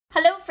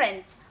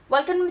friends,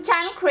 welcome to my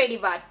channel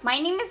Creative Art. My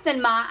name is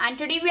Nilma and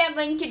today we are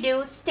going to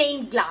do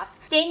stained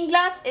glass. Stained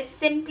glass is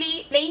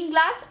simply plain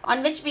glass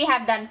on which we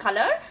have done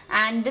color,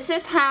 and this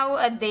is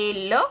how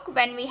they look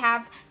when we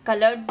have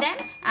colored them.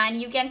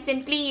 And you can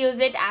simply use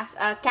it as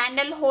a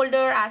candle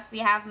holder, as we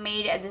have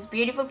made this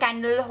beautiful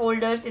candle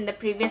holders in the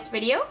previous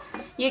video.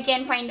 You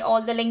can find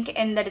all the link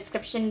in the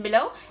description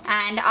below.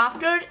 And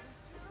after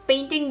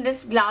painting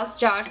this glass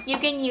jars, you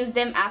can use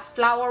them as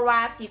flower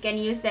vase, you can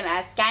use them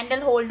as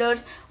candle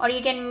holders, or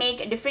you can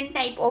make different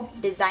type of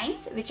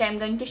designs which I'm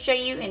going to show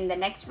you in the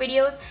next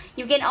videos.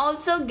 You can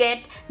also get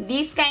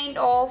these kind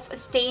of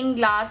stained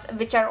glass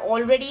which are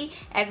already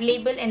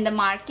available in the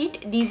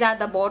market. These are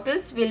the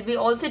bottles. We'll be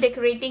also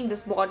decorating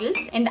these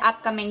bottles in the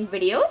upcoming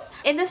videos.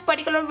 In this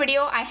particular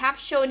video, I have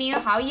shown you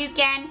how you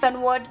can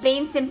convert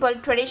plain simple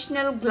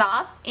traditional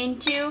glass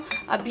into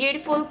a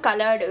beautiful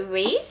colored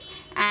vase,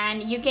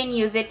 and you can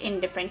use it in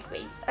different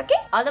ways. Okay,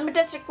 all the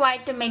methods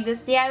required to make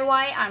this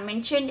DIY are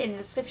mentioned in the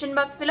description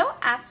box below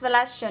as well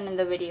as shown in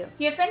the video.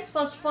 Here friends,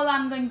 first of all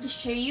I'm going to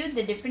show you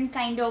the different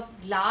kind of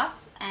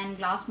glass and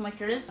glass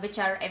materials which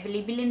are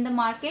available in the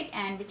market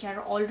and which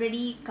are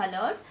already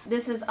colored.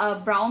 This is a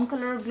brown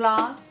color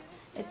glass,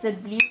 it's a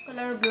blue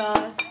color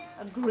glass,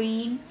 a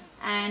green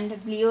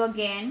and blue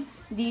again.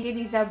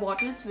 These are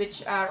bottles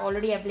which are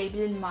already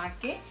available in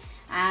market.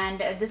 And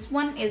this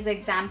one is an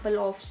example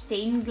of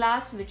stained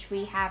glass which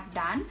we have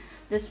done.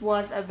 This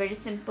was a very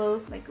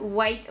simple like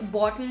white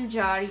bottle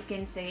jar, you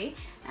can say,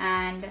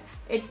 and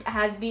it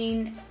has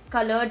been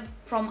colored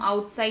from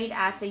outside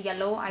as a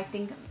yellow, I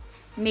think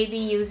maybe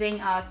using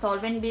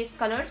solvent based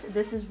colors.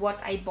 This is what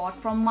I bought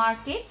from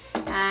market,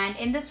 and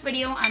in this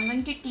video I'm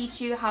going to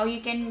teach you how you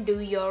can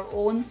do your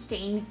own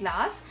stained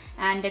glass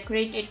and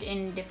decorate it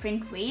in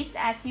different ways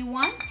as you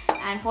want.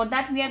 And for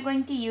that we are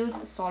going to use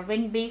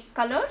solvent based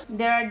colors.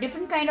 There are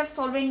different kind of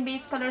solvent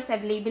based colors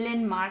available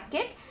in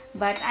market,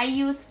 but I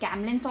use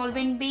Camlin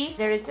solvent base.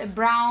 There is a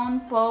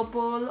brown,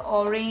 purple,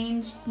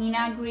 orange,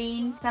 henna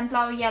green,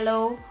 sunflower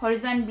yellow,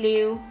 horizon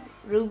blue,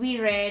 ruby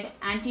red,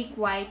 antique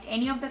white,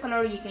 any of the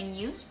color you can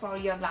use for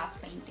your glass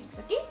paintings.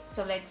 Okay,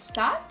 so let's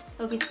start.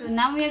 Okay, so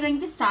now we are going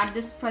to start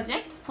this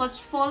project.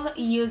 First of all,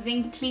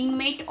 using Clean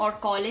Mate or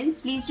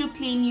Collins, please do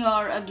clean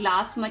your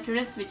glass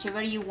materials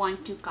whichever you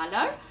want to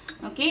color.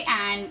 Okay,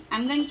 and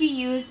I'm going to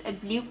use a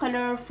blue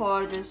color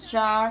for this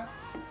jar,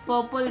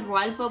 purple,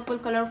 royal purple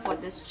color for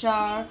this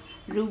jar,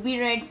 ruby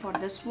red for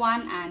this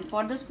one, and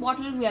for this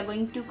bottle we are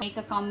going to make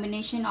a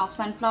combination of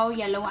sunflower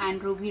yellow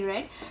and ruby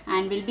red,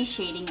 and we'll be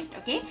shading it.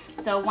 Okay,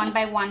 so one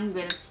by one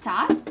we'll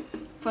start.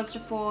 First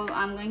of all,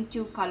 I'm going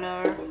to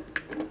color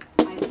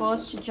my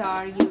first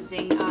jar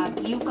using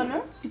blue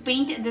color. To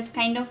paint this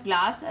kind of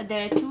glass,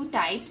 there are two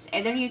types.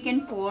 Either you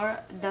can pour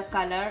the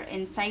color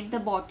inside the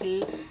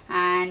bottle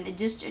and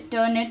just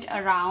turn it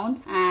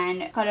around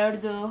and color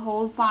the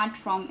whole part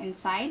from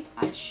inside.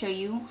 I'll show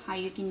you how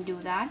you can do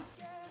that.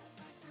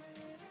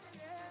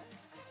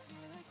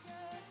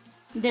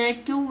 There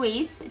are two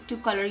ways to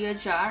color your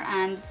jar,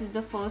 and this is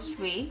the first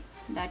way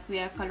that we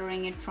are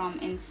coloring it from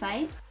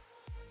inside.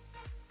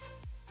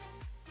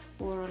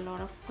 Pour a lot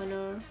of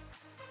color.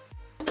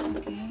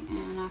 Okay,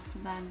 and after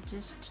that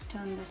just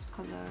turn this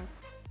color.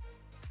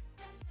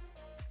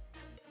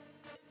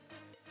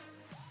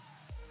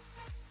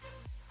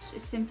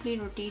 Just simply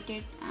rotate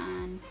it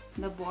and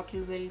the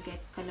bottle will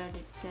get colored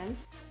itself.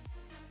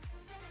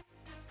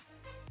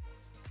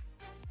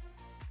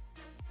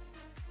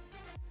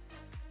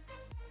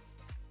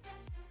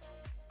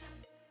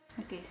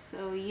 Okay,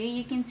 so here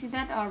you can see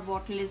that our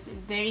bottle is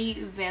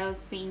very well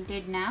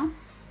painted now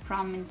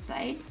from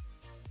inside.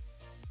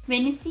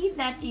 When you see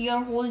that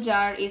your whole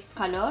jar is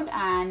colored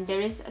and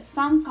there is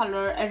some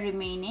color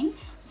remaining,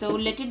 so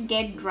let it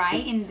get dry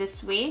in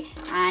this way,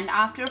 and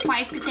after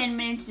 5 to 10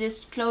 minutes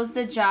just close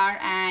the jar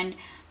and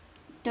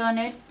turn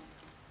it,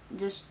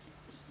 just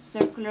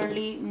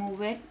circularly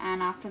move it,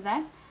 and after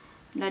that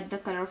let the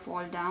color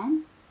fall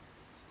down.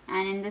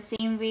 And in the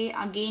same way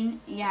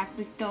again you have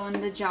to turn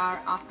the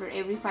jar after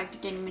every 5 to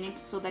 10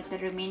 minutes so that the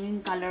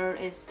remaining color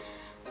is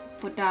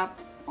put up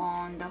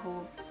on the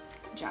whole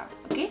jar.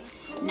 Okay,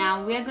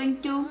 now we are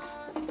going to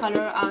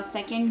color our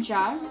second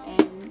jar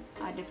in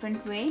a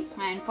different way,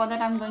 and for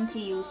that I'm going to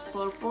use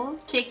purple.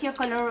 Check your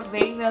color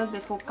very well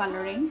before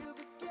coloring.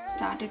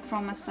 Start it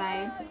from a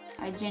side.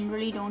 I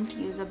generally don't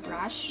use a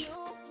brush.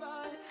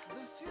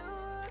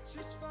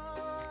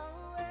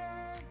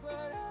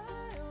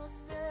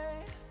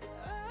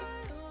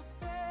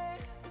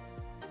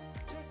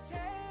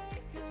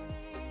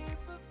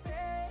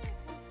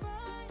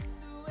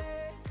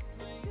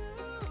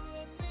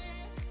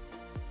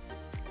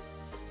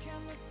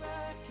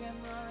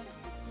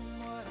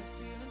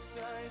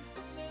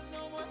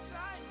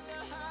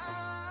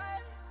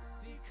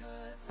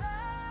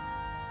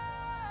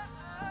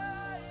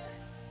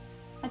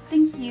 I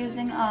think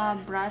using a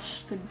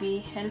brush could be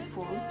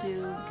helpful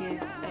to give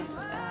it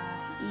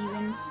an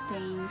even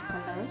stained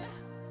color.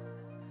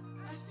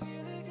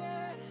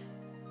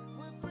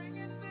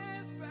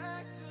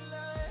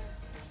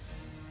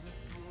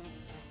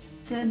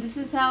 So this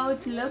is how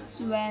it looks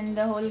when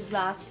the whole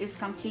glass is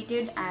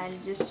completed. I'll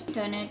just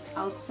turn it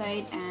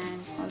outside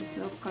and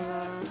also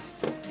color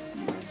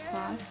this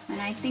part. And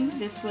I think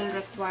this will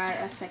require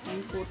a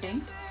second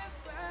coating.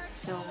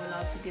 So we'll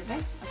also give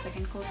it a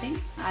second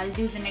coating. I'll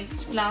do the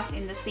next glass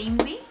in the same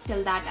way.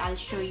 Till that I'll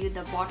show you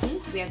the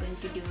bottle we are going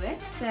to do it.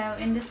 So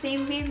in the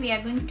same way we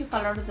are going to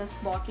color this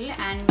bottle,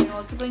 and we're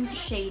also going to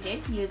shade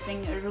it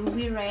using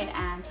ruby red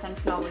and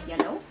sunflower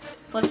yellow.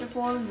 First of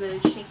all, we'll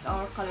shake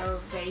our color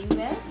very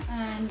well,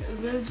 and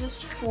we'll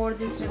just pour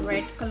this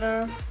red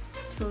color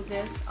through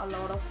this, a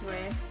lot of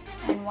red.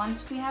 And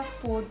once we have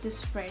poured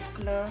this red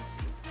color,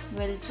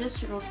 we'll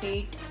just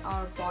rotate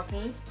our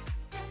bottle.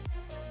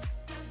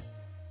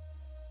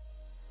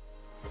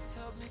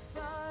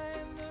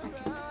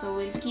 So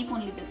we'll keep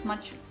only this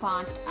much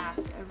part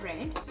as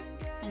red,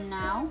 and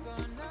now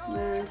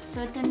we'll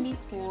certainly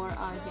pour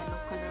our yellow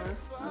color,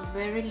 a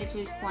very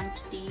little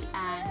quantity,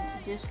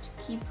 and just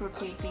keep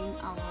rotating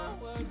our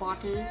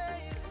bottle.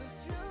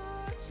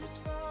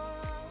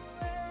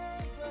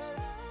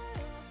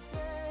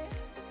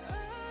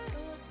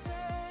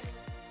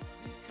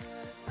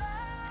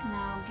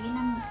 Now again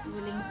I'm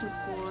willing to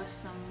pour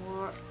some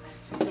more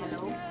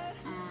yellow,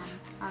 and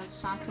I'll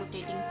start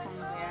rotating from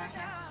where I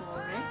have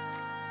poured it.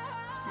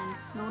 And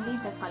slowly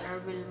the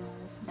color will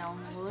move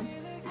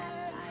downwards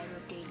as I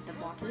rotate the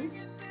bottle.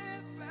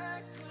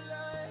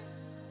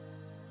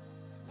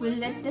 We'll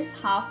let this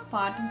half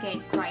part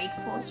get dried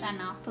first,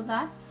 and after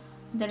that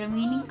the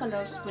remaining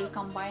colors will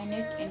combine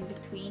it in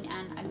between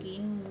and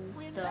again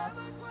move the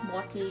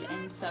bottle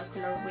in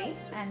circular way.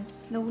 And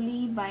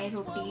slowly by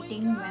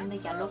rotating, when the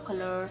yellow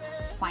color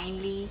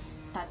finally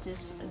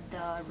touches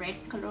the red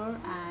color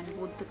and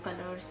both the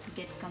colors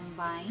get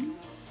combined,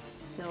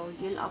 so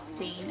you'll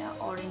obtain an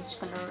orange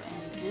color in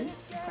the middle,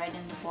 red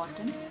in the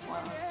bottom,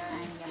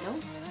 and yellow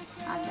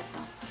at the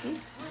top. Okay,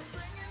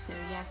 so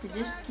you have to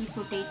just keep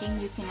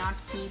rotating. You cannot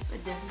keep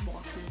this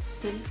bottle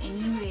still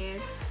anywhere,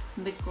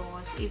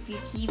 because if you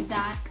keep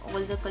that,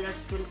 all the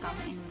colors will come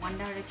in one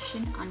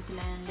direction until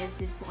and unless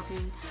this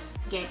bottle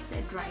gets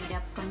dried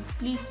up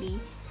completely.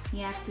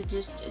 You have to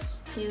just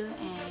still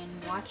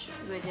and watch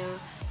whether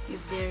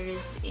if there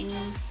is any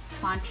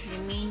part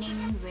remaining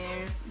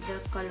where the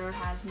color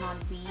has not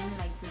been,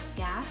 like this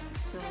gap.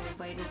 So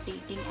by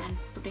rotating and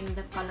putting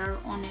the color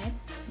on it,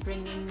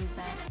 bringing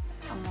that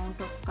amount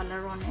of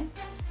color on it,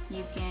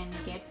 you can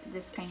get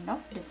this kind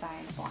of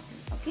desired bottle.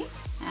 Okay,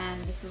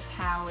 and this is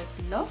how it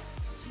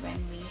looks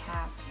when we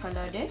have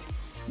colored it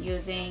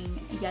using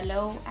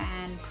yellow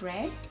and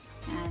red,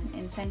 and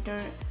in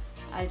center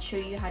I'll show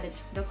you how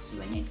this looks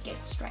when it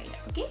gets dried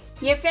up. Okay,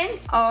 here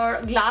friends,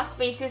 our glass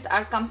vases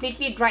are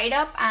completely dried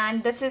up,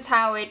 and this is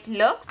how it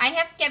looks. I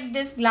have kept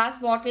this glass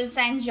bottles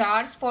and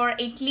jars for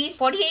at least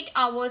 48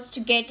 hours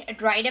to get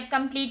dried up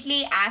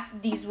completely, as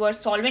these were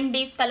solvent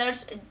based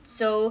colors.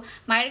 So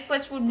my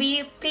request would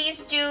be, please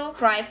do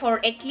try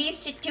for at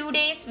least 2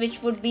 days,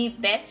 which would be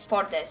best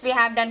for this. We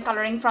have done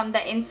coloring from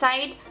the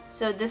inside.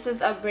 So this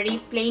is a very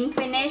plain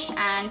finish,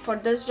 and for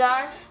this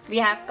jar we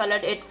have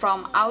colored it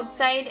from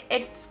outside.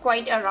 It's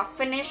quite a rough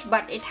finish,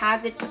 but it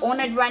has its own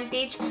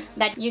advantage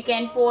that you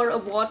can pour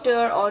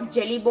water or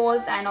jelly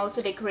balls and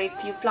also decorate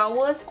few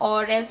flowers,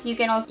 or else you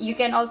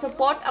can also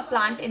pot a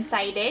plant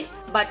inside it.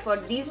 But for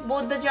these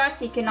both the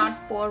jars you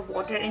cannot pour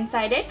water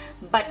inside it,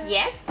 but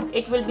yes,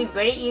 it will be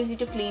very easy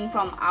to clean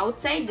from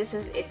outside. This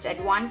is its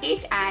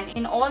advantage. And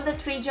in all the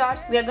 3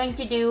 jars we are going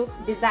to do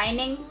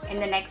designing in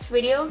the next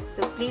video,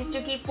 so please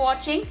do keep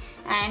watching.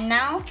 And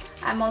now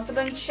I'm also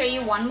going to show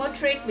you one more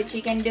trick which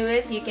you can do,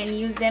 is you can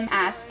use them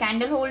as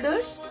candle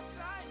holders.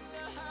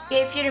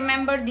 If you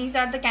remember, these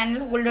are the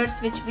candle holders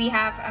which we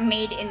have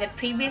made in the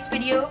previous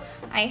video.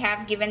 I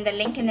have given the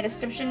link in the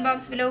description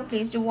box below.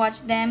 Please do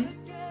watch them.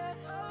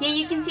 Here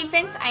you can see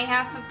friends, I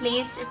have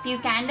placed a few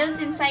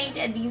candles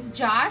inside these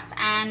jars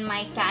and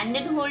my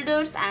candle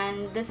holders,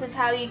 and this is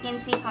how you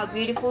can see how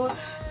beautiful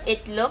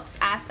it looks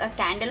as a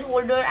candle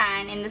holder.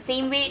 And in the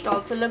same way, it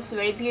also looks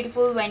very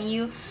beautiful when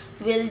you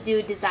will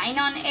do design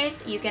on it.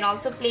 You can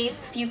also place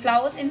a few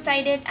flowers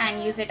inside it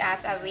and use it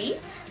as a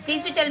vase.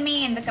 Please do tell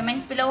me in the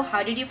comments below,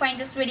 how did you find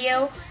this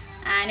video?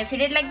 And if you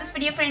did like this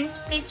video friends,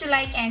 please do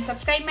like and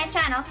subscribe my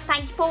channel.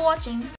 Thank you for watching.